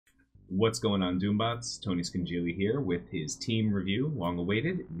What's going on, Doombots? Tony Scungili here with his team review, long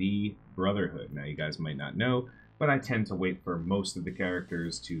awaited, the Brotherhood. Now, you guys might not know, but I tend to wait for most of the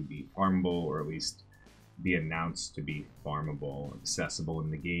characters to be farmable, or at least be announced to be farmable, accessible in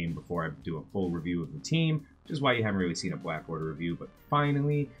the game before I do a full review of the team, which is why you haven't really seen a Black Order review. But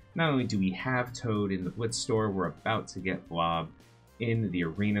finally, not only do we have Toad in the Blitz store, we're about to get Blob in the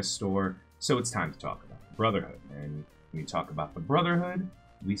Arena store, so it's time to talk about the Brotherhood. And when you talk about the Brotherhood,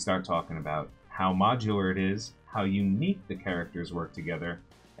 we start talking about how modular it is, how unique the characters work together,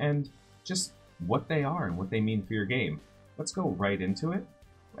 and just what they are and what they mean for your game. Let's go right into it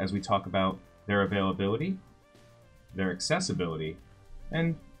as we talk about their availability, their accessibility,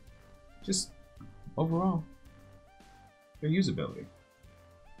 and just overall, their usability.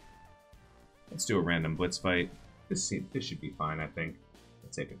 Let's do a random blitz fight. This should be fine, I think.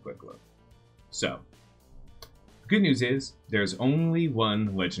 Let's take a quick look. So, good news is, there's only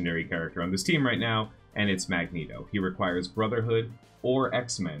one legendary character on this team right now, and it's Magneto. He requires Brotherhood or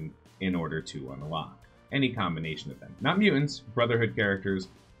X-Men in order to unlock. Any combination of them. Not mutants, Brotherhood characters,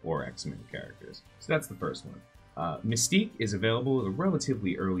 or X-Men characters. So that's the first one. Mystique is available at a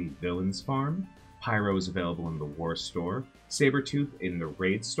relatively early Villains farm. Pyro is available in the War store. Sabretooth in the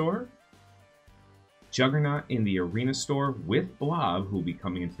Raid store. Juggernaut in the Arena store with Blob, who will be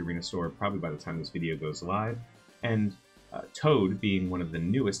coming into the Arena store probably by the time this video goes live. And Toad being one of the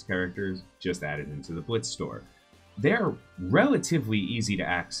newest characters just added into the Blitz store. They're relatively easy to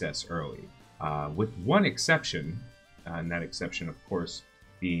access early, with one exception, and that exception, of course,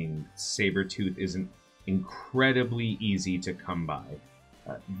 being Sabretooth isn't incredibly easy to come by.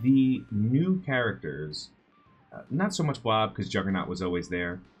 The new characters, not so much Blob, because Juggernaut was always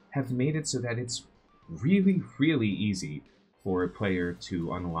there, have made it so that it's really, really easy for a player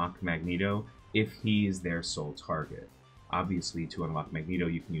to unlock Magneto if he is their sole target. Obviously, to unlock Magneto,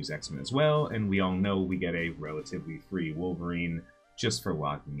 you can use X-Men as well, and we all know we get a relatively free Wolverine just for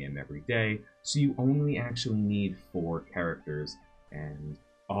logging in every day, so you only actually need 4 characters, and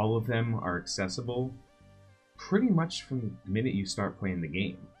all of them are accessible pretty much from the minute you start playing the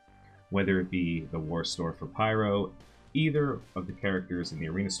game. Whether it be the War store for Pyro, either of the characters in the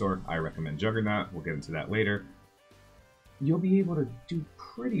Arena store, I recommend Juggernaut, we'll get into that later, you'll be able to do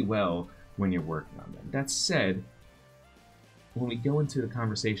pretty well when you're working on them. That said, when we go into the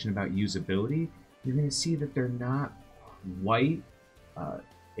conversation about usability, you're going to see that they're not quite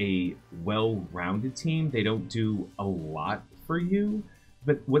a well-rounded team. They don't do a lot for you,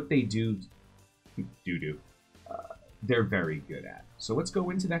 but what they do, they're very good at. So let's go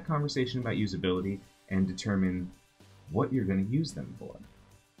into that conversation about usability and determine what you're going to use them for.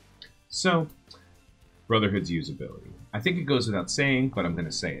 So, Brotherhood's usability. I think it goes without saying, but I'm going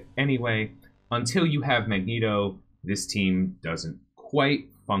to say it anyway. Until you have Magneto, this team doesn't quite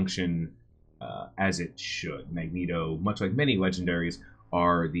function as it should. Magneto, much like many legendaries,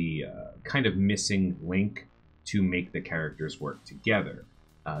 are the kind of missing link to make the characters work together.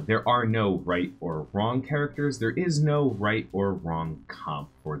 There are no right or wrong characters. There is no right or wrong comp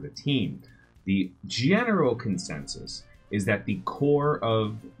for the team. The general consensus is that the core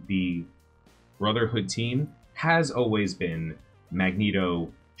of the Brotherhood team has always been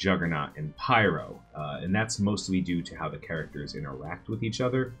Magneto, Juggernaut, and Pyro, and that's mostly due to how the characters interact with each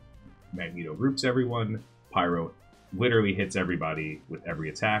other. Magneto groups everyone, Pyro literally hits everybody with every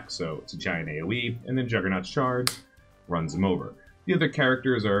attack, so it's a giant AoE, and then Juggernaut's charge runs them over. The other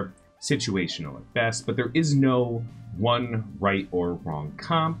characters are situational at best, but there is no one right or wrong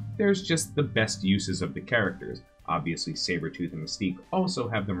comp. There's just the best uses of the characters. Obviously, Sabretooth and Mystique also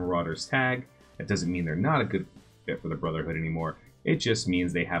have the Marauders tag. That doesn't mean they're not a good fit for the Brotherhood anymore. It just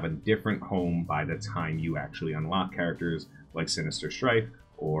means they have a different home by the time you actually unlock characters like Sinister Strife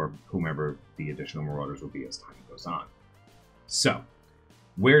or whomever the additional Marauders will be as time goes on. So,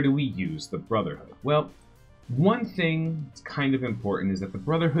 where do we use the Brotherhood? Well, one thing that's kind of important is that the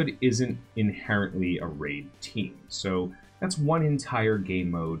Brotherhood isn't inherently a raid team. So that's one entire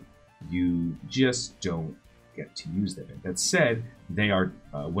game mode you just don't get to use them in. That said, they are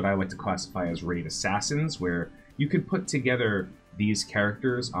what I like to classify as raid assassins, where you could put together these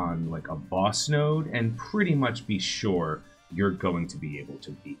characters on like a boss node and pretty much be sure you're going to be able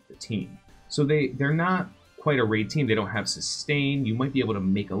to beat the team. So they're not quite a raid team. They don't have sustain. You might be able to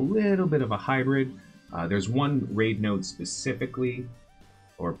make a little bit of a hybrid. There's one raid node specifically,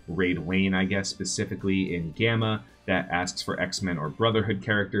 or raid lane, I guess, specifically in Gamma that asks for X-Men or Brotherhood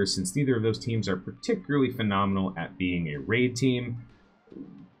characters. Since neither of those teams are particularly phenomenal at being a raid team,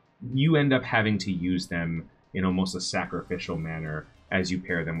 you end up having to use them in almost a sacrificial manner as you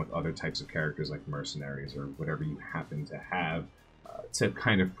pair them with other types of characters like mercenaries or whatever you happen to have to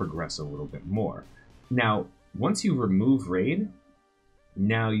kind of progress a little bit more. Now, once you remove raid,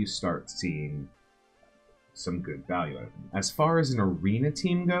 now you start seeing some good value out of them. As far as an arena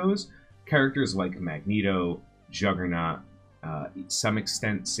team goes, characters like Magneto, Juggernaut, some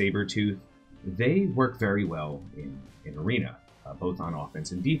extent Sabretooth, they work very well in arena, both on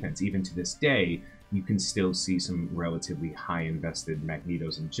offense and defense. Even to this day, you can still see some relatively high invested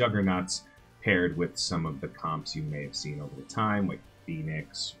Magnetos and Juggernauts paired with some of the comps you may have seen over the time, like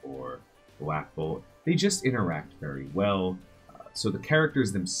Phoenix or Black Bolt. They just interact very well. So the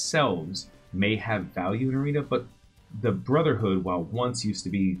characters themselves may have value in arena, but the Brotherhood, while once used to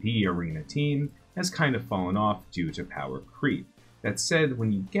be the arena team, has kind of fallen off due to power creep. That said,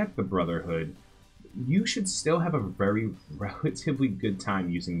 when you get the Brotherhood, you should still have a very relatively good time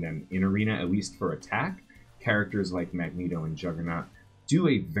using them in arena, at least for attack. Characters like Magneto and Juggernaut do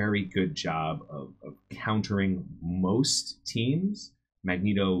a very good job of countering most teams.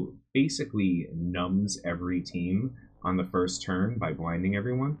 Magneto basically numbs every team on the first turn by blinding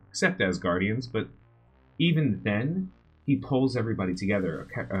everyone, except Asgardians, but even then, he pulls everybody together.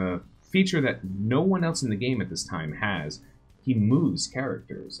 A feature that no one else in the game at this time has. He moves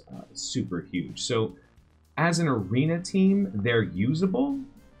characters super huge. So as an arena team, they're usable,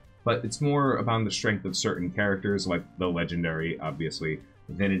 but it's more about the strength of certain characters, like the Legendary, obviously,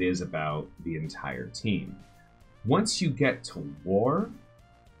 than it is about the entire team. Once you get to War,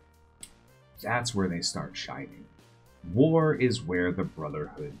 that's where they start shining. War is where the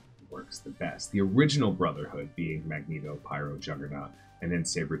Brotherhood works the best. The original Brotherhood, being Magneto, Pyro, Juggernaut, and then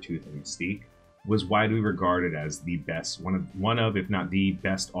Sabretooth and Mystique, was widely regarded as the best, one of, if not the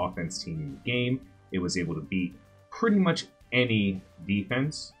best offense team in the game. It was able to beat pretty much any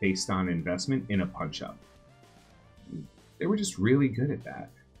defense based on investment in a punch-up. They were just really good at that.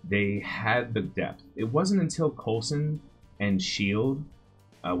 They had the depth. It wasn't until Coulson and S.H.I.E.L.D.,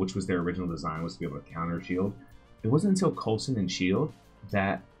 which was their original design, was to be able to counter S.H.I.E.L.D., it wasn't until Coulson and S.H.I.E.L.D.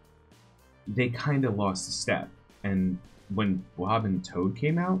 that they kind of lost a step. And when Blob and Toad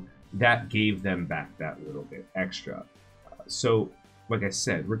came out, that gave them back that little bit extra. So, like I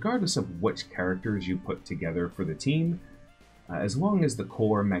said, regardless of which characters you put together for the team, as long as the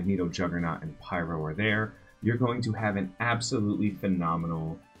core Magneto, Juggernaut, and Pyro are there, you're going to have an absolutely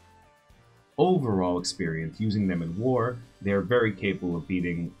phenomenal overall experience using them in War. They're very capable of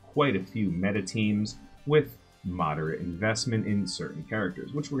beating quite a few meta teams with moderate investment in certain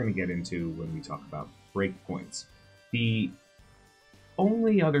characters, which we're going to get into when we talk about breakpoints. The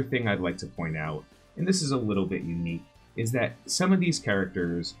only other thing I'd like to point out, and this is a little bit unique, is that some of these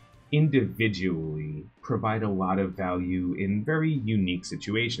characters individually provide a lot of value in very unique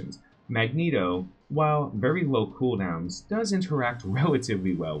situations. Magneto, while very low cooldowns, does interact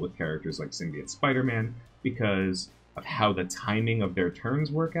relatively well with characters like Symbiote Spider-Man because of how the timing of their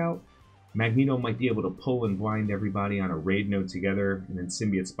turns work out. Magneto might be able to pull and blind everybody on a raid node together, and then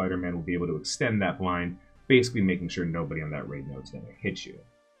Symbiote Spider-Man will be able to extend that blind, basically making sure nobody on that raid node is going to hit you.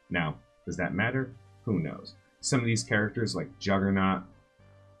 Now, does that matter? Who knows? Some of these characters like Juggernaut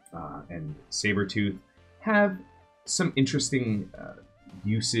and Sabretooth have some interesting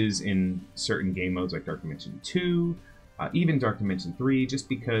uses in certain game modes like Dark Dimension 2, even Dark Dimension 3, just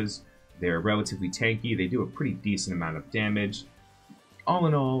because they're relatively tanky. They do a pretty decent amount of damage. All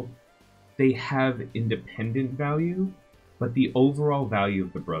in all, they have independent value, but the overall value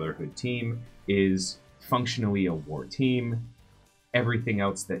of the Brotherhood team is functionally a war team. Everything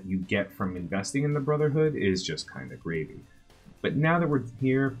else that you get from investing in the Brotherhood is just kind of gravy. But now that we're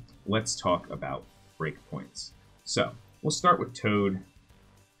here, let's talk about breakpoints. So, we'll start with Toad.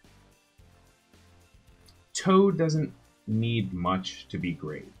 Toad doesn't need much to be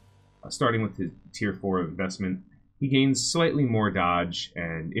great. Starting with his tier 4 investment, he gains slightly more dodge,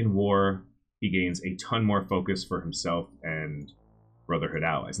 and in War, he gains a ton more focus for himself and Brotherhood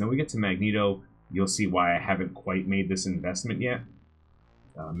allies. Now we get to Magneto, you'll see why I haven't quite made this investment yet.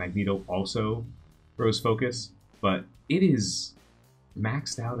 Magneto also grows focus, but it is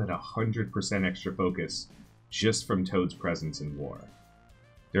maxed out at 100% extra focus just from Toad's presence in War.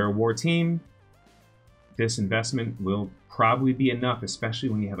 They're a war team. This investment will probably be enough, especially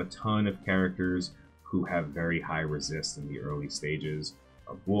when you have a ton of characters who have very high resist in the early stages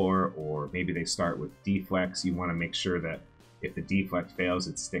of War, or maybe they start with deflex. You want to make sure that if the deflect fails,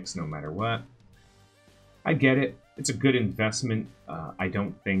 it sticks no matter what. I get it. It's a good investment. I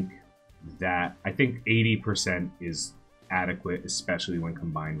don't think that... I think 80% is adequate, especially when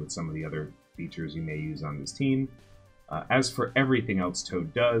combined with some of the other features you may use on this team. As for everything else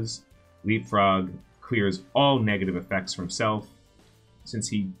Toad does, Leapfrog clears all negative effects from self. Since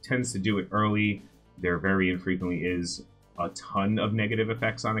he tends to do it early, there very infrequently is a ton of negative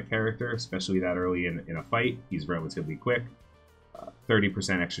effects on a character, especially that early in a fight. He's relatively quick.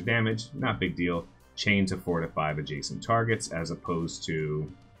 30% extra damage, not big deal. Chain to 4 to 5 adjacent targets, as opposed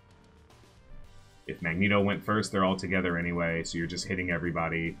to if Magneto went first, they're all together anyway, so you're just hitting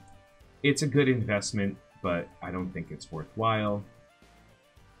everybody. It's a good investment, but I don't think it's worthwhile.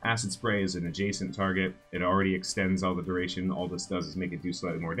 Acid Spray is an adjacent target. It already extends all the duration. All this does is make it do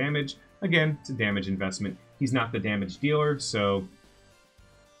slightly more damage. Again, it's a damage investment. He's not the damage dealer, so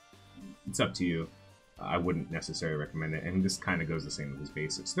it's up to you. I wouldn't necessarily recommend it, and this kind of goes the same with his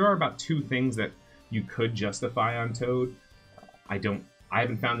basics. There are about 2 things that you could justify on Toad. I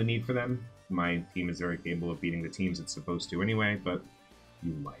haven't found the need for them. My team is very capable of beating the teams it's supposed to anyway, but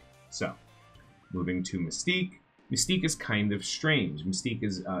you might. So, moving to Mystique. Mystique is kind of strange. Mystique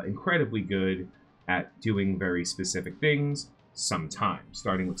is incredibly good at doing very specific things sometimes.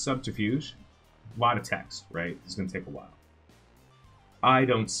 Starting with Subterfuge, a lot of text, right? It's going to take a while. I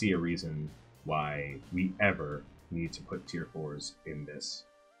don't see a reason why we ever need to put tier 4s in this.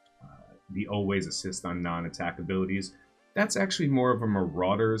 The always assist on non-attack abilities, that's actually more of a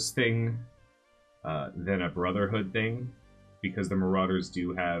Marauders thing than a Brotherhood thing, because the Marauders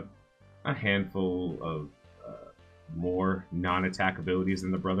do have a handful of more non-attack abilities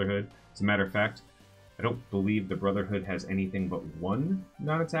than the Brotherhood. As a matter of fact, I don't believe the Brotherhood has anything but 1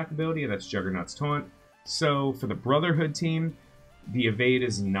 non-attack ability, and that's Juggernaut's Taunt. So for the Brotherhood team, the evade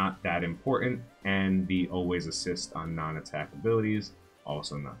is not that important, and the always assist on non-attack abilities,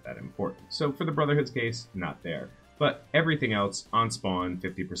 also not that important. So for the Brotherhood's case, not there. But everything else, on spawn,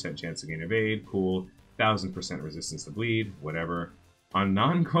 50% chance to gain evade, cool, 1000% resistance to bleed, whatever. On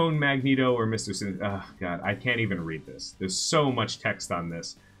non-clone Magneto or Mr. Sinister, oh god, I can't even read this. There's so much text on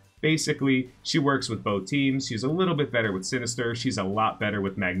this. Basically, she works with both teams. She's a little bit better with Sinister. She's a lot better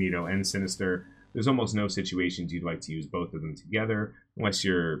with Magneto and Sinister. There's almost no situations you'd like to use both of them together, unless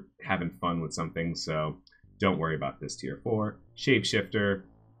you're having fun with something, so don't worry about this tier 4. Shapeshifter.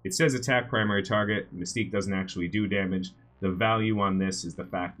 It says attack primary target. Mystique doesn't actually do damage. The value on this is the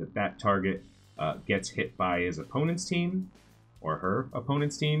fact that that target gets hit by his opponent's team, or her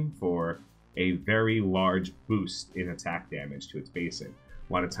opponent's team, for a very large boost in attack damage to its basic.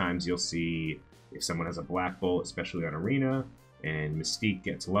 A lot of times you'll see if someone has a Black Bolt, especially on Arena, and Mystique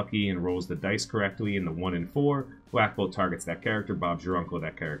gets lucky and rolls the dice correctly in the 1 and 4, Black Bolt targets that character, Bob's your uncle,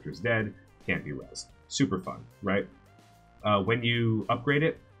 that character's dead, can't be rezzed. Super fun, right? When you upgrade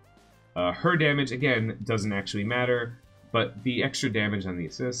it, her damage, again, doesn't actually matter, but the extra damage on the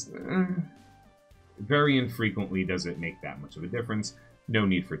assist, very infrequently does it make that much of a difference. No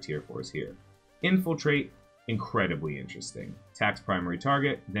need for tier 4s here. Infiltrate, incredibly interesting. Attacks primary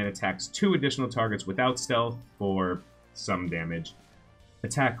target, then attacks 2 additional targets without stealth for some damage.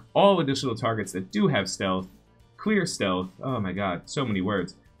 Attack all additional targets that do have stealth. Clear stealth, oh my god, so many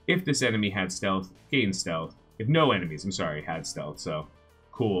words. If this enemy had stealth, gain stealth. If no enemies, I'm sorry, had stealth, so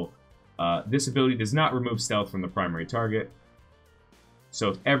cool. This ability does not remove stealth from the primary target. So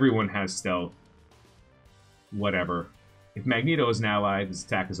if everyone has stealth, whatever. If Magneto is an ally, this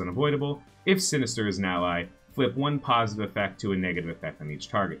attack is unavoidable. If Sinister is an ally, flip 1 positive effect to a negative effect on each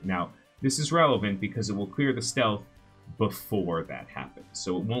target. Now, this is relevant because it will clear the stealth before that happens.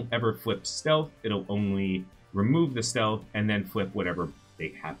 So it won't ever flip stealth, it'll only remove the stealth and then flip whatever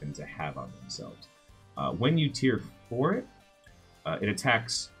they happen to have on themselves. When you tier 4 it, it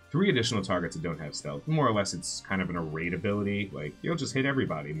attacks 3 additional targets that don't have stealth. More or less, it's kind of an arrayed ability. Like, you'll just hit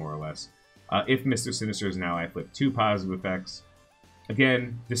everybody, more or less. If Mr. Sinister is an ally, flip 2 positive effects.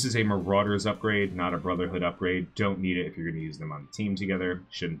 Again, this is a Marauders upgrade, not a Brotherhood upgrade. Don't need it if you're going to use them on the team together.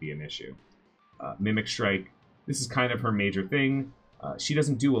 Shouldn't be an issue. Mimic Strike. This is kind of her major thing. She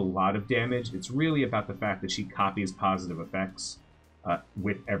doesn't do a lot of damage. It's really about the fact that she copies positive effects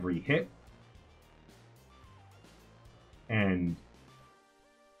with every hit. And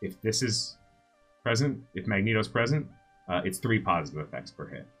if this is present, if Magneto's present, it's 3 positive effects per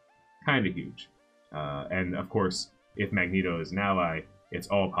hit. Kind of huge. And of course, if Magneto is an ally, it's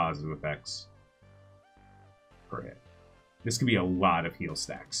all positive effects per hit. This could be a lot of heal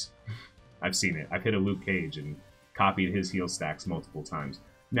stacks. I've seen it. I've hit a Luke Cage and copied his heal stacks multiple times.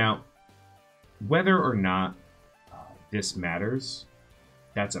 Now, whether or not this matters,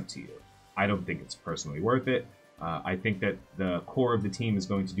 that's up to you. I don't think it's personally worth it. I think that the core of the team is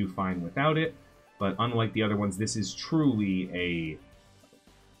going to do fine without it, but unlike the other ones, this is truly a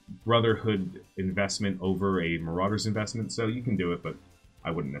Brotherhood investment over a Marauders investment, so you can do it, but I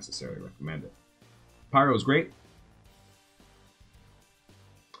wouldn't necessarily recommend it. Pyro's great.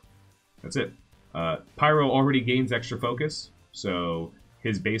 That's it. Pyro already gains extra focus, so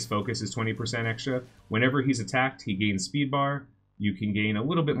his base focus is 20% extra. Whenever he's attacked, he gains speed bar. You can gain a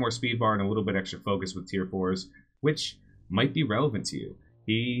little bit more speed bar and a little bit extra focus with tier 4s, which might be relevant to you.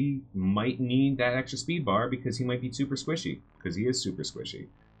 He might need that extra speed bar because he might be super squishy, because he is super squishy.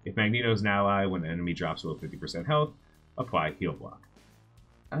 If Magneto's an ally, when an enemy drops below 50% health, apply heal block.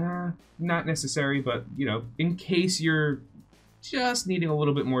 Not necessary, but, you know, in case you're just needing a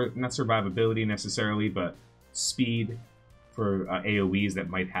little bit more, not survivability necessarily, but speed for AoEs that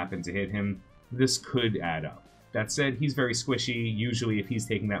might happen to hit him, this could add up. That said, he's very squishy. Usually, if he's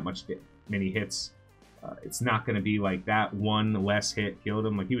taking that many hits, it's not going to be like that one less hit killed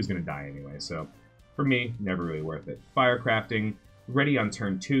him. Like, he was going to die anyway. So, for me, never really worth it. Fire crafting, ready on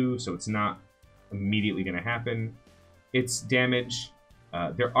turn 2, so it's not immediately going to happen. Its damage,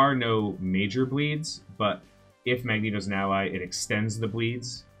 there are no major bleeds, but if Magneto's an ally, it extends the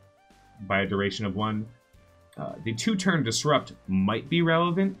bleeds by a duration of 1. The 2-turn disrupt might be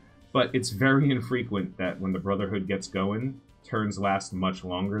relevant, but it's very infrequent that when the Brotherhood gets going, turns last much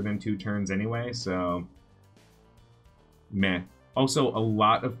longer than 2 turns anyway, so meh. Also, a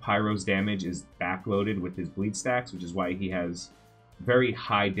lot of Pyro's damage is backloaded with his bleed stacks, which is why he has very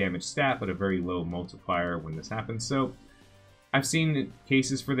high damage stat, but a very low multiplier when this happens. So I've seen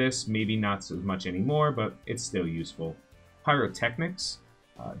cases for this, maybe not so much anymore, but it's still useful. Pyrotechnics.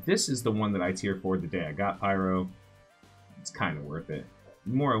 This is the one that I tier 4'd the day I got Pyro. It's kind of worth it.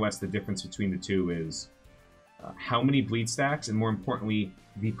 More or less the difference between the two is how many bleed stacks, and more importantly,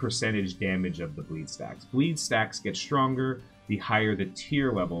 the percentage damage of the bleed stacks. Bleed stacks get stronger the higher the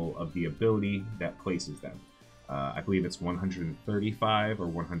tier level of the ability that places them. I believe it's 135 or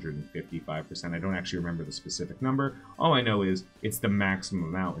 155%. I don't actually remember the specific number. All I know is it's the maximum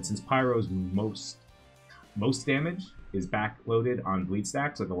amount. And since Pyro's most damage is backloaded on bleed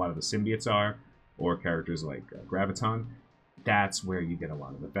stacks, like a lot of the symbiotes are, or characters like Graviton, that's where you get a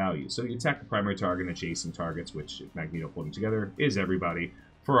lot of the value. So you attack the primary target and adjacent targets, which, if Magneto pulled them together, is everybody,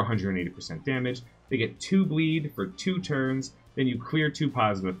 for 180% damage. They get 2 bleed for 2 turns, then you clear 2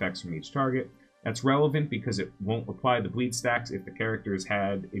 positive effects from each target. That's relevant because it won't apply the bleed stacks if the characters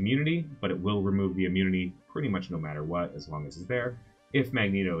had immunity, but it will remove the immunity pretty much no matter what, as long as it's there. If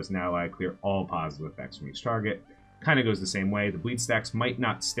Magneto is an ally, clear all positive effects from each target. Kind of goes the same way. The bleed stacks might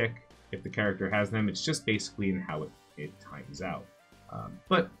not stick if the character has them. It's just basically in how it times out.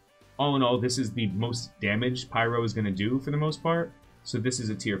 But all in all, this is the most damage Pyro is going to do for the most part. So this is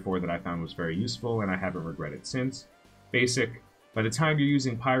a tier 4 that I found was very useful, and I haven't regretted since. Basic. By the time you're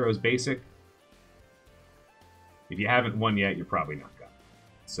using Pyro's basic, if you haven't won yet, you're probably not gonna.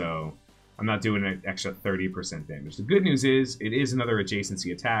 So I'm not doing an extra 30% damage. The good news is it is another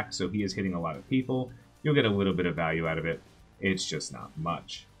adjacency attack, so he is hitting a lot of people. You'll get a little bit of value out of it. It's just not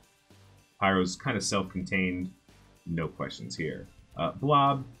much. Pyro's kind of self-contained. No questions here.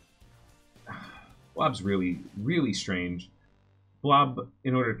 Blob. Blob's really, really strange. Blob,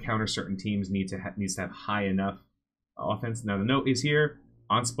 in order to counter certain teams, needs to have high enough offense. Now, the note is here.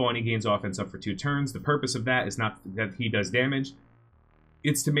 On spawn, he gains offense up for 2 turns. The purpose of that is not that he does damage.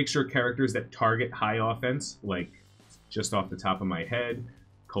 It's to make sure characters that target high offense, like just off the top of my head,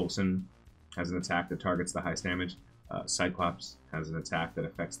 Coulson has an attack that targets the highest damage. Cyclops has an attack that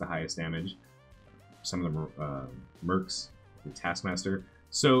affects the highest damage. Some of the Mercs, the Taskmaster.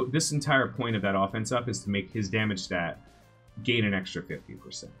 So this entire point of that offense up is to make his damage stat gain an extra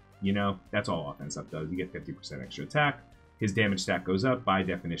 50%. You know, that's all offense up does. You get 50% extra attack. His damage stat goes up. By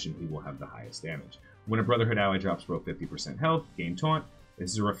definition, he will have the highest damage. When a Brotherhood ally drops below 50% health, gain taunt.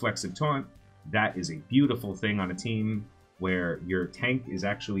 This is a reflexive taunt. That is a beautiful thing on a team where your tank is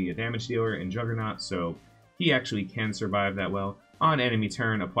actually a damage dealer in Juggernaut, so he actually can survive that well. On enemy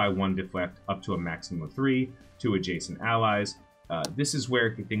turn, apply 1 deflect up to a maximum of 3 to adjacent allies. This is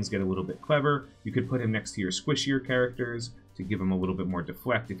where things get a little bit clever. You could put him next to your squishier characters to give him a little bit more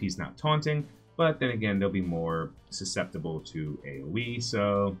deflect if he's not taunting, but then again, they'll be more susceptible to AoE,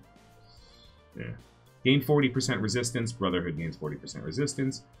 so yeah. Gain 40% resistance. Brotherhood gains 40%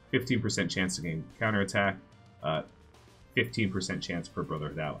 resistance. 15% chance to gain counterattack. 15% chance per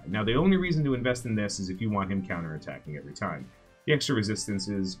Brotherhood ally. Now, the only reason to invest in this is if you want him counterattacking every time. The extra resistance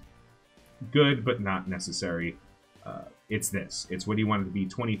is good, but not necessary. It's this. It's what he wanted to be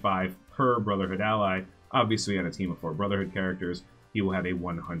 25 per Brotherhood ally. Obviously, on a team of 4 Brotherhood characters, he will have a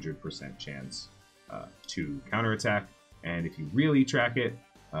 100% chance to counterattack. And if you really track it,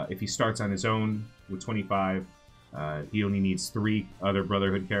 if he starts on his own with 25, he only needs 3 other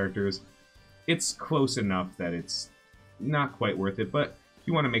Brotherhood characters. It's close enough that it's not quite worth it, but if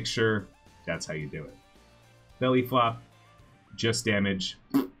you want to make sure, that's how you do it. Belly flop, just damage.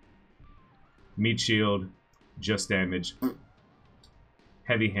 Meat shield, just damage.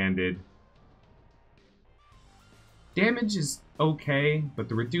 Heavy-handed, Damage is okay, but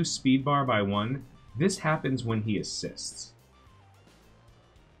the reduced speed bar by 1, this happens when he assists.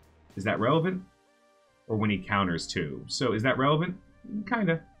 Is that relevant? Or when he counters 2. So is that relevant?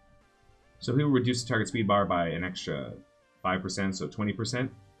 Kinda. So he will reduce the target speed bar by an extra 5%, so 20%.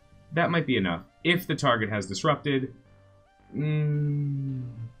 That might be enough. If the target has disrupted,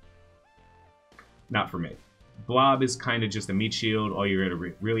 not for me. Blob is kind of just a meat shield. All you're going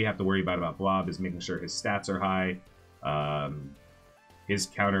to really have to worry about Blob is making sure his stats are high. His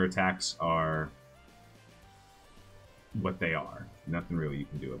counterattacks are what they are. Nothing really you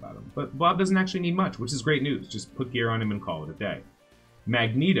can do about him. But Blob doesn't actually need much, which is great news. Just put gear on him and call it a day.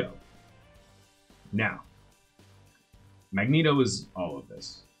 Magneto. Now, Magneto is all of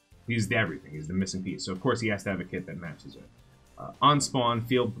this. He's the everything. He's the missing piece. So, of course, he has to have a kit that matches it. On spawn,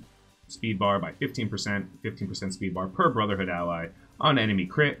 field speed bar by 15%, 15% speed bar per Brotherhood ally on enemy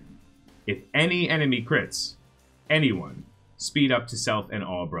crit. If any enemy crits, anyone, speed up to self and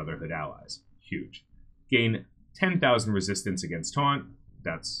all Brotherhood allies. Huge. Gain 10,000 resistance against taunt.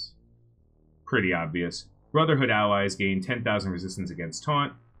 That's pretty obvious. Brotherhood allies gain 10,000 resistance against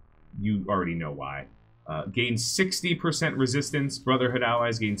taunt. You already know why. Gain 60% resistance. Brotherhood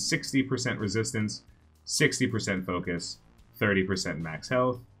allies gain 60% resistance, 60% focus, 30% max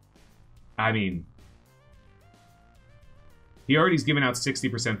health. I mean, he already's given out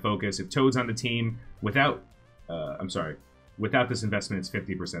 60% focus. If Toad's on the team, without this investment, it's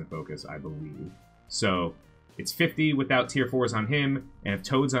 50% focus, I believe. So it's 50 without tier 4s on him, and if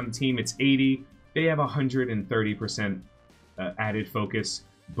Toad's on the team, it's 80. They have 130% added focus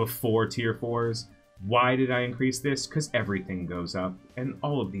before tier 4s. Why did I increase this? Because everything goes up, and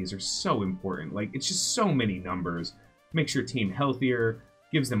all of these are so important. Like, it's just so many numbers. Makes your team healthier,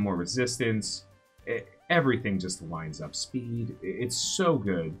 gives them more resistance. Everything just lines up. Speed. It's so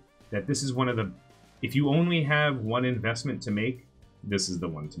good that this is one of the... If you only have one investment to make, this is the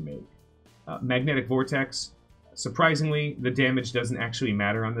one to make. Magnetic Vortex. Surprisingly, the damage doesn't actually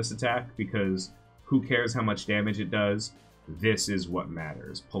matter on this attack, because who cares how much damage it does? This is what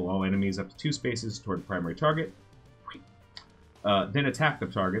matters. Pull all enemies up to 2 spaces toward the primary target. Then attack the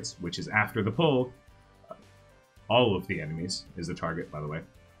targets, which is after the pull. All of the enemies is the target, by the way.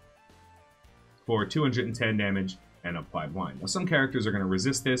 For 210 damage and apply blind. Now, some characters are going to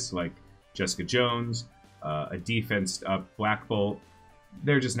resist this, like Jessica Jones, a defensed up Black Bolt.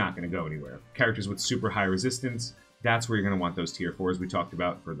 They're just not going to go anywhere. Characters with super high resistance, that's where you're going to want those tier 4s we talked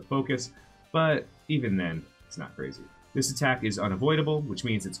about for the focus. But even then, it's not crazy. This attack is unavoidable, which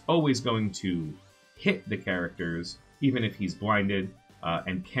means it's always going to hit the characters, even if he's blinded,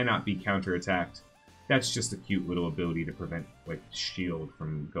 and cannot be counterattacked. That's just a cute little ability to prevent, like, shield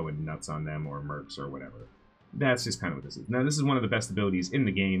from going nuts on them or mercs or whatever. That's just kind of what this is. Now, this is one of the best abilities in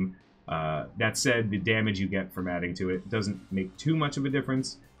the game. That said, the damage you get from adding to it doesn't make too much of a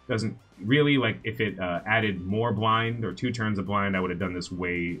difference. Doesn't really, like, if it added more blind or 2 turns of blind, I would have done this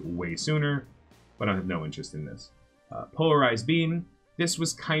way, way sooner. But I have no interest in this. Polarized Beam. This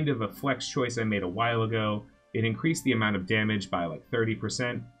was kind of a flex choice I made a while ago. It increased the amount of damage by like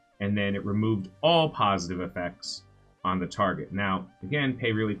 30%, and then it removed all positive effects on the target. Now, again,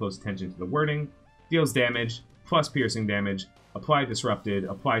 pay really close attention to the wording. Deals damage, plus piercing damage, apply disrupted,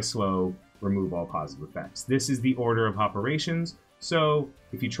 apply slow, remove all positive effects. This is the order of operations, so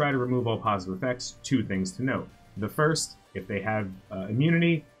if you try to remove all positive effects, 2 things to note. The first, if they have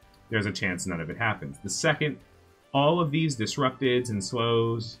immunity, there's a chance none of it happens. The second, all of these disrupteds and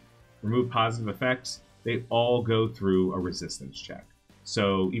slows, remove positive effects, they all go through a resistance check.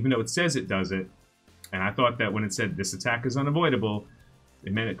 So even though it says it does it, and I thought that when it said this attack is unavoidable,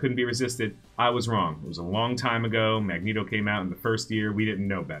 it meant it couldn't be resisted, I was wrong. It was a long time ago. Magneto came out in the first year. We didn't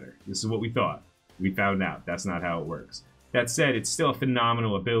know better. This is what we thought. We found out. That's not how it works. That said, it's still a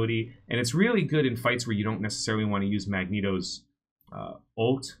phenomenal ability, and it's really good in fights where you don't necessarily want to use Magneto's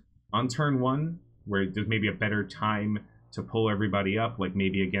ult on turn 1, where there's maybe a better time to pull everybody up, like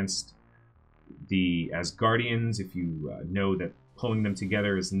maybe against the Asgardians, if you know that pulling them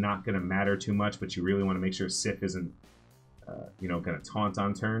together is not going to matter too much, but you really want to make sure Sif isn't, going to taunt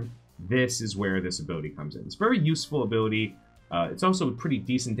on turn. This is where this ability comes in. It's a very useful ability. It's also pretty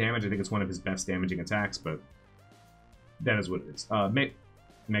decent damage. I think it's one of his best damaging attacks, but that is what it is.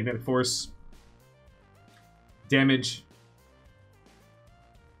 Magnetic Force. Damage.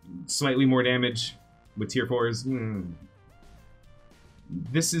 Slightly more damage with tier 4s.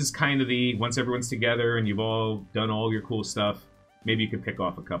 This is kind of the, once everyone's together and you've all done all your cool stuff, maybe you could pick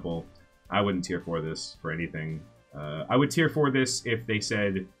off a couple. I wouldn't tier 4 this for anything. I would tier 4 this if they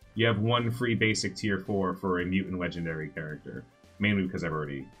said you have 1 free basic tier 4 for a mutant legendary character. Mainly because I've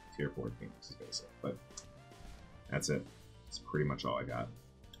already tier 4 Phoenix is basic. But That's it. That's pretty much all I got.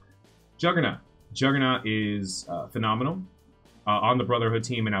 Juggernaut. Juggernaut is phenomenal on the Brotherhood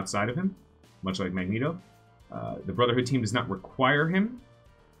team and outside of him, much like Magneto. The Brotherhood team does not require him,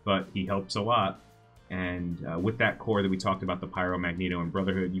 but he helps a lot. And with that core that we talked about, the Pyro, Magneto, and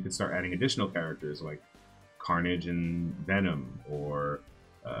Brotherhood, you can start adding additional characters like Carnage and Venom, or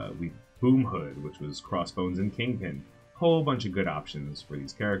Boomhood, which was Crossbones and Kingpin. Whole bunch of good options for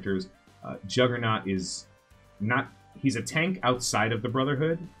these characters. Juggernaut is not... He's a tank outside of the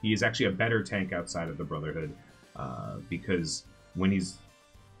Brotherhood. He is actually a better tank outside of the Brotherhood because when he's...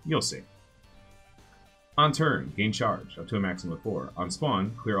 You'll see. On turn, gain charge up to a maximum of 4. On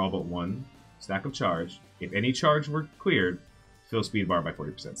spawn, clear all but 1 stack of charge. If any charge were cleared, fill speed bar by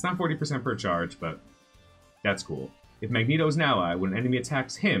 40%. It's not 40% per charge, but that's cool. If Magneto is an ally, when an enemy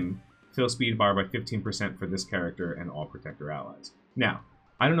attacks him, fill speed bar by 15% for this character and all protector allies. Now,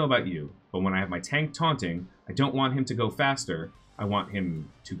 I don't know about you, but when I have my tank taunting, I don't want him to go faster. I want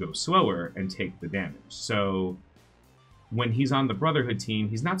him to go slower and take the damage. So when he's on the Brotherhood team,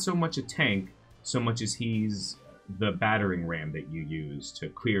 he's not so much a tank, so much as he's the battering ram that you use to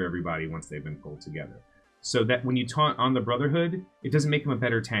clear everybody once they've been pulled together. So that when you taunt on the Brotherhood, it doesn't make him a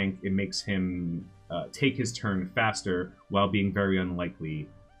better tank, it makes him take his turn faster while being very unlikely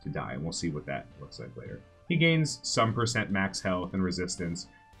to die, and we'll see what that looks like later. He gains some % max health and resistance.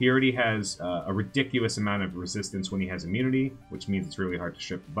 He already has a ridiculous amount of resistance when he has immunity, which means it's really hard to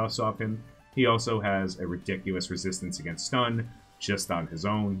strip the buffs off him. He also has a ridiculous resistance against stun, just on his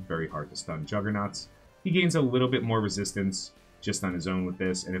own, very hard to stun juggernauts. He gains a little bit more resistance just on his own with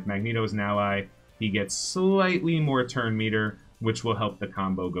this, and if Magneto is an ally, he gets slightly more turn meter, which will help the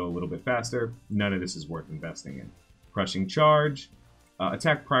combo go a little bit faster. None of this is worth investing in. Crushing Charge,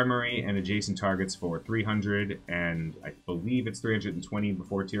 attack primary and adjacent targets for 300, and I believe it's 320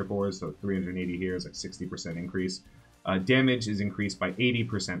 before tier 4s, so 380 here is like 60% increase. Damage is increased by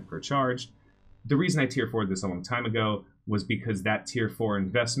 80% per charge. The reason I tier 4'd this a long time ago was because that tier 4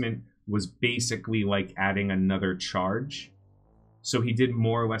 investment was basically like adding another charge. So he did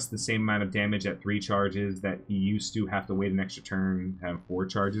more or less the same amount of damage at 3 charges that he used to have to wait an extra turn, have 4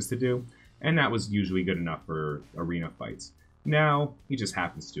 charges to do, and that was usually good enough for arena fights. Now, he just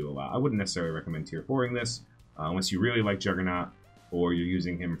happens to do a lot. I wouldn't necessarily recommend tier 4'ing this, unless you really like Juggernaut, or you're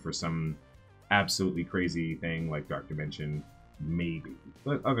using him for some absolutely crazy thing like Dark Dimension, maybe.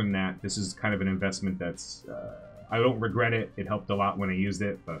 But other than that, this is kind of an investment that's... I don't regret it. It helped a lot when I used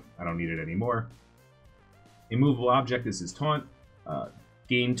it, but I don't need it anymore. Immovable Object is his taunt.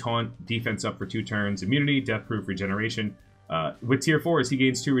 Gain taunt, defense up for 2 turns, immunity, death proof, regeneration. With tier 4s, he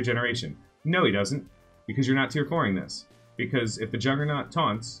gains 2 regeneration. No, he doesn't, because you're not tier 4'ing this. Because if the Juggernaut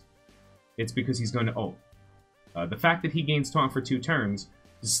taunts, it's because he's going to ult. The fact that he gains taunt for 2 turns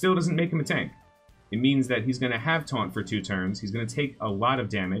still doesn't make him a tank. It means that he's going to have taunt for 2 turns, he's going to take a lot of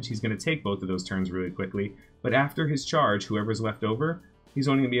damage, he's going to take both of those turns really quickly, but after his charge, whoever's left over, he's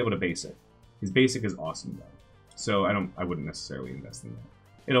only going to be able to basic. His basic is awesome though. So I wouldn't necessarily invest in that.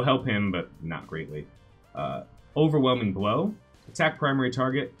 It'll help him, but not greatly. Overwhelming Blow. Attack primary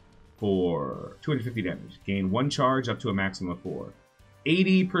target for 250 damage. Gain 1 charge up to a maximum of 4.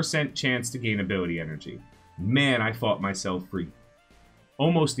 80% chance to gain ability energy. Man, I fought myself for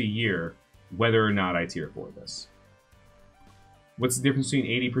almost a year whether or not I tier 4 this. What's the difference between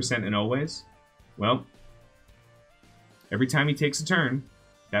 80% and always? Well, every time he takes a turn,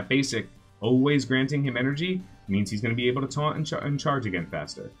 that basic always granting him energy means he's going to be able to taunt and charge again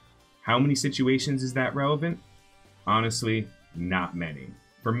faster. How many situations is that relevant? Honestly, not many.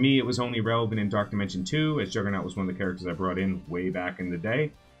 For me, it was only relevant in Dark Dimension 2, as Juggernaut was one of the characters I brought in way back in the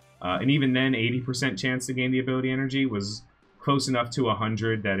day. And even then, 80% chance to gain the ability energy was close enough to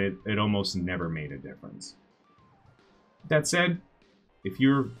 100 that it almost never made a difference. That said, if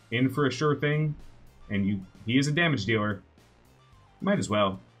you're in for a sure thing, and he is a damage dealer, might as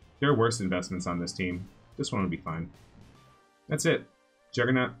well. There are worse investments on this team. This one will be fine. That's it.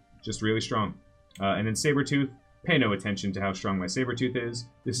 Juggernaut, just really strong. And then Sabretooth, pay no attention to how strong my Sabretooth is.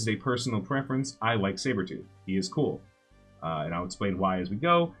 This is a personal preference. I like Sabretooth. He is cool. And I'll explain why as we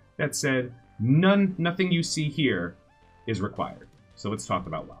go. That said, nothing you see here is required. So let's talk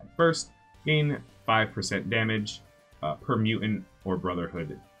about why. First, gain 5% damage per mutant or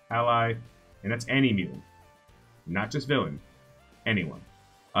Brotherhood ally. And that's any mutant. Not just villain. Anyone.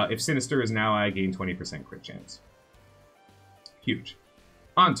 If Sinister is an ally, gain 20% crit chance. Huge.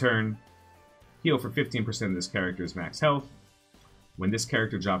 On turn, heal for 15% of this character's max health. When this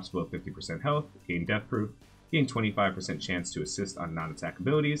character drops below 50% health, gain death proof. Gain 25% chance to assist on non-attack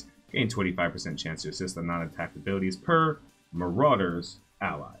abilities. Gain 25% chance to assist on non-attack abilities per Marauder's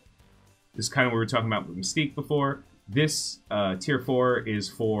ally. This is kind of what we were talking about with Mystique before. This tier 4 is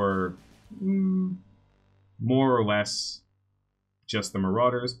for more or less just the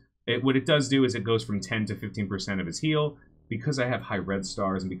Marauders. What it does do is it goes from 10 to 15% of his heal. Because I have high red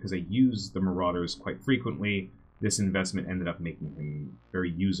stars and because I use the Marauders quite frequently, this investment ended up making him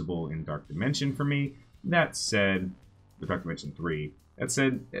very usable in Dark Dimension for me. That said, the Dark Dimension 3, that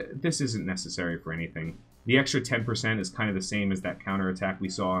said, this isn't necessary for anything. The extra 10% is kind of the same as that counterattack we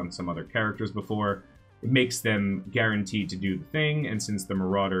saw on some other characters before. It makes them guaranteed to do the thing, and since the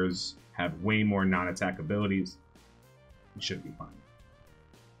Marauders have way more non-attack abilities, it should be fine.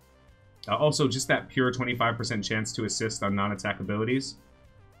 Also, just that pure 25% chance to assist on non-attack abilities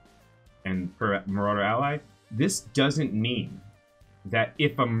and per Marauder ally, this doesn't mean that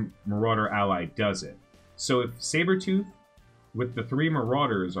if a Marauder ally does it. So if Sabretooth with the 3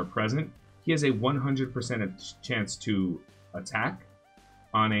 Marauders are present, he has a 100% chance to attack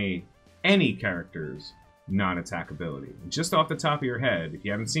on any character's non-attack ability. And just off the top of your head, if you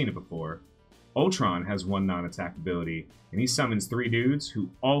haven't seen it before, Ultron has 1 non-attack ability, and he summons 3 dudes who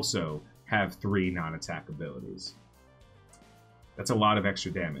also have 3 non-attack abilities. That's a lot of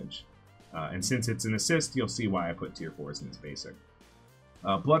extra damage. And since it's an assist, you'll see why I put tier 4s in its basic.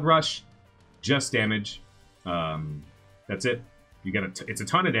 Blood Rush, just damage. That's it. You get it's a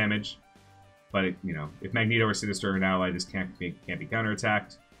ton of damage, but if Magneto or Sinister are an ally, this can't be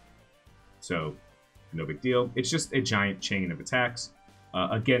counterattacked. So no big deal. It's just a giant chain of attacks.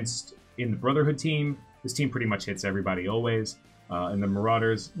 In the Brotherhood team, this team pretty much hits everybody always. And the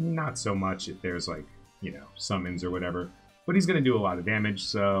Marauders, not so much if there's summons or whatever. But he's going to do a lot of damage,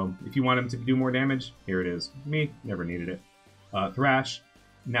 so if you want him to do more damage, here it is. Me, never needed it. Thrash.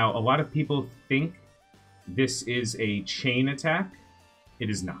 Now, a lot of people think this is a chain attack. It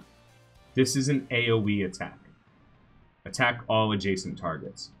is not. This is an AoE attack. Attack all adjacent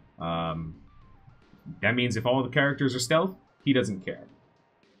targets. That means if all the characters are stealth, he doesn't care.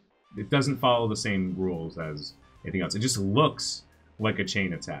 It doesn't follow the same rules as anything else. It just looks like a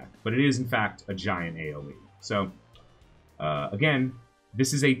chain attack, but it is in fact a giant AoE. So, again,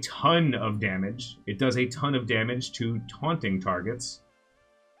 this is a ton of damage. It does a ton of damage to taunting targets,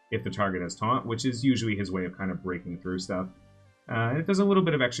 if the target has taunt, which is usually his way of kind of breaking through stuff. And it does a little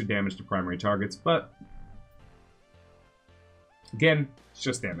bit of extra damage to primary targets, but again, it's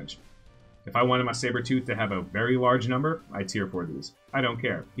just damage. If I wanted my Sabretooth to have a very large number, I tier 4 these. I don't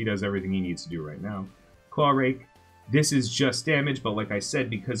care. He does everything he needs to do right now. Claw Rake. This is just damage, but like I said,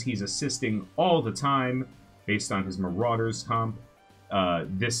 because he's assisting all the time, based on his Marauders comp,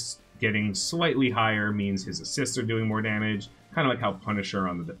 this getting slightly higher means his assists are doing more damage, kind of like how Punisher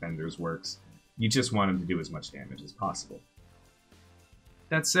on the Defenders works. You just want him to do as much damage as possible.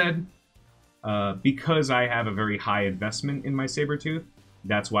 That said, because I have a very high investment in my Sabretooth,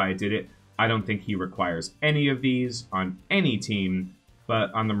 that's why I did it. I don't think he requires any of these on any team,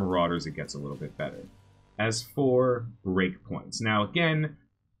 but on the Marauders it gets a little bit better. As for breakpoints, now again,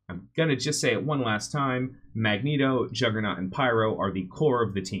 I'm going to just say it one last time, Magneto, Juggernaut, and Pyro are the core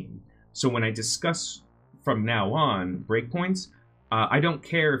of the team. So when I discuss from now on breakpoints, I don't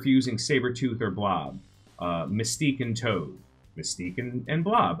care if you're using Sabretooth or Blob, Mystique and Toad, Mystique and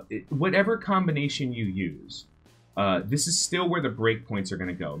Blob, whatever combination you use. This is still where the breakpoints are going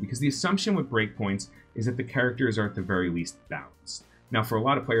to go, because the assumption with breakpoints is that the characters are at the very least balanced. Now, for a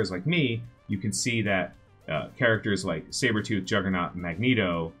lot of players like me, you can see that characters like Sabretooth, Juggernaut, and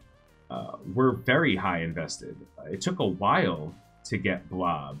Magneto were very high invested. It took a while to get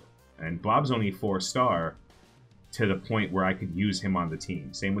Blob, and Blob's only 4-star to the point where I could use him on the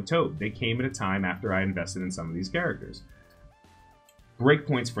team. Same with Toad. They came at a time after I invested in some of these characters.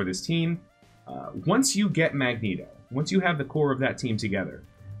 Breakpoints for this team. Once you get Magneto, once you have the core of that team together,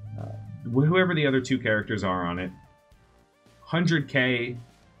 whoever the other 2 characters are on it, 100k,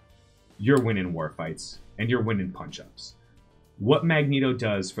 you're winning war fights, and you're winning punch-ups. What Magneto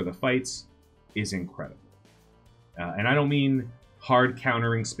does for the fights is incredible. And I don't mean hard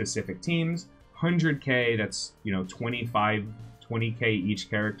countering specific teams. 100k, that's 20k each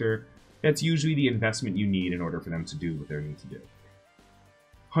character. That's usually the investment you need in order for them to do what they need to do.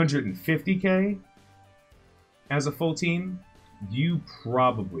 150k as a full team, you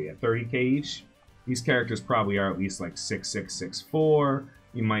probably at 30k each, these characters probably are at least like 6'6", 6'4".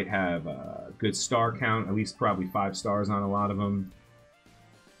 You might have a good star count, at least probably 5 stars on a lot of them.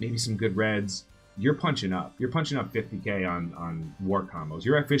 Maybe some good reds. You're punching up. You're punching up 50k on war combos.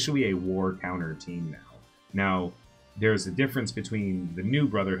 You're officially a war counter team now. Now, there's a difference between the new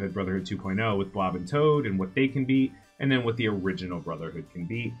Brotherhood, Brotherhood 2.0, with Blob and Toad and what they can beat, and then what the original Brotherhood can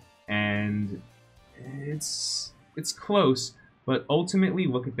beat. And it's close, But ultimately,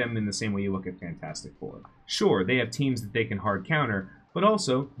 look at them in the same way you look at Fantastic Four. Sure, they have teams that they can hard counter, but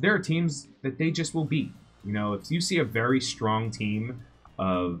also there are teams that they just will beat. You know, if you see a very strong team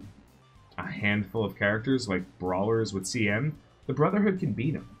of a handful of characters like brawlers with CM, the Brotherhood can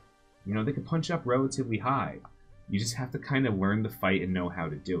beat them. You know, they can punch up relatively high. You just have to kind of learn the fight and know how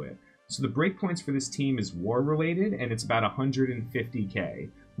to do it. So the breakpoints for this team is war related, and it's about 150k.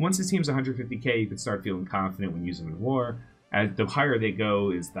 Once the team's 150k, you can start feeling confident when using them in war. As the higher they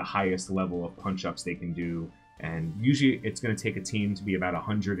go is the highest level of punch-ups they can do, and usually it's going to take a team to be about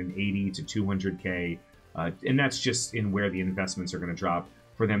 180 to 200k, and that's just in where the investments are going to drop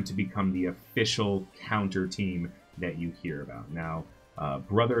for them to become the official counter team that you hear about. Now,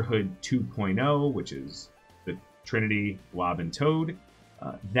 Brotherhood 2.0, which is the Trinity, Blob, and Toad,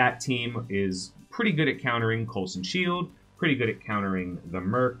 that team is pretty good at countering Coulson Shield, pretty good at countering the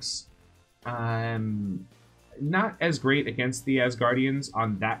Mercs. Not as great against the Asgardians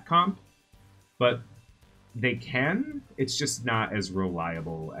on that comp, but they can. It's just not as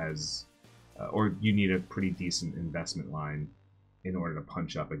reliable as, or you need a pretty decent investment line in order to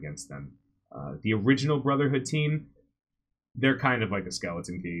punch up against them. The original Brotherhood team, they're kind of like a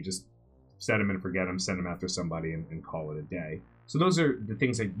skeleton key. Just set them and forget them, send them after somebody, and call it a day. So those are the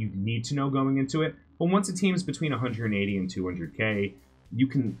things that you need to know going into it. But once a team's between 180 and 200k, you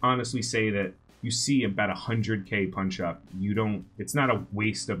can honestly say that you see about 100k punch up. It's not a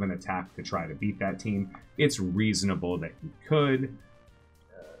waste of an attack to try to beat that team. It's reasonable that you could.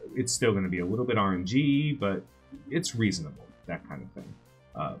 It's still going to be a little bit RNG, but it's reasonable, that kind of thing.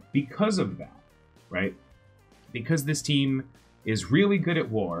 Because of that, right? Because this team is really good at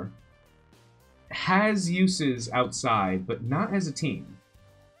war, has uses outside, but not as a team.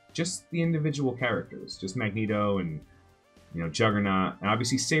 Just the individual characters, just Magneto and Juggernaut, and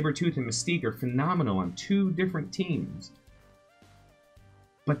obviously Sabretooth and Mystique are phenomenal on two different teams.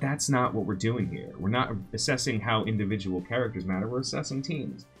 But that's not what we're doing here. We're not assessing how individual characters matter, we're assessing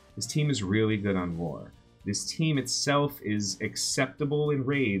teams. This team is really good on war. This team itself is acceptable in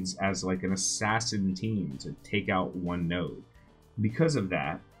raids as like an assassin team to take out one node. Because of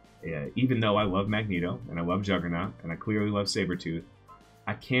that, even though I love Magneto, and I love Juggernaut, and I clearly love Sabretooth,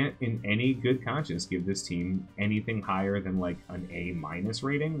 I can't in any good conscience give this team anything higher than like an A-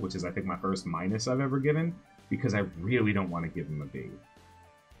 rating, which is I think my first minus I've ever given, because I really don't want to give them a B.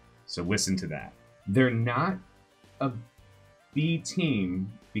 So listen to that. They're not a B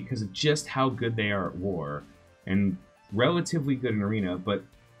team because of just how good they are at war, and relatively good in arena, but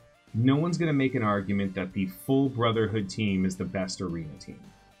no one's going to make an argument that the full Brotherhood team is the best arena team.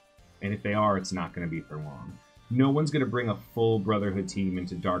 And if they are, it's not going to be for long. No one's going to bring a full Brotherhood team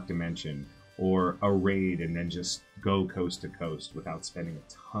into Dark Dimension or a raid and then just go coast to coast without spending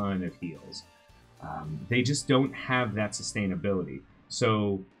a ton of heals. They just don't have that sustainability.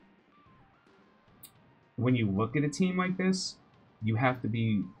 So when you look at a team like this, you have to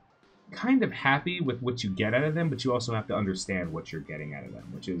be kind of happy with what you get out of them, but you also have to understand what you're getting out of them,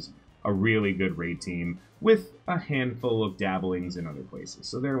 which is a really good raid team with a handful of dabblings in other places.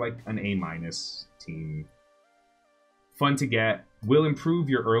 So they're like an A- team. Fun to get, will improve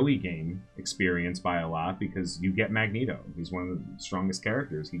your early game experience by a lot because you get Magneto. He's one of the strongest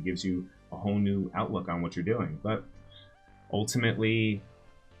characters. He gives you a whole new outlook on what you're doing. But ultimately,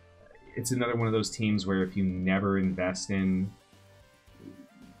 it's another one of those teams where if you never invest in,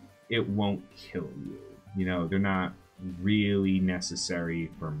 it won't kill you. You know, they're not really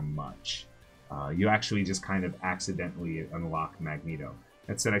necessary for much. You actually just kind of accidentally unlock Magneto.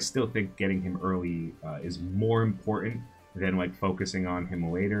 That said, I still think getting him early is more important than like focusing on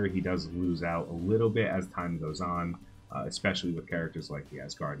him later. He does lose out a little bit as time goes on, especially with characters like the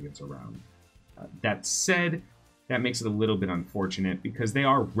Asgardians around. That said, that makes it a little bit unfortunate because they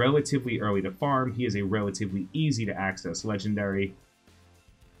are relatively early to farm. He is a relatively easy to access legendary.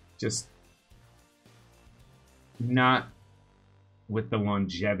 Just not with the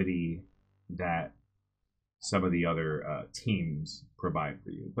longevity that some of the other teams provide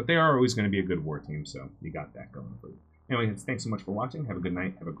for you. But they are always going to be a good war team, so you got that going for you. Anyway, thanks so much for watching. Have a good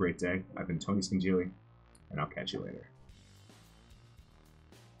night. Have a great day. I've been Tony Scungili, and I'll catch you later.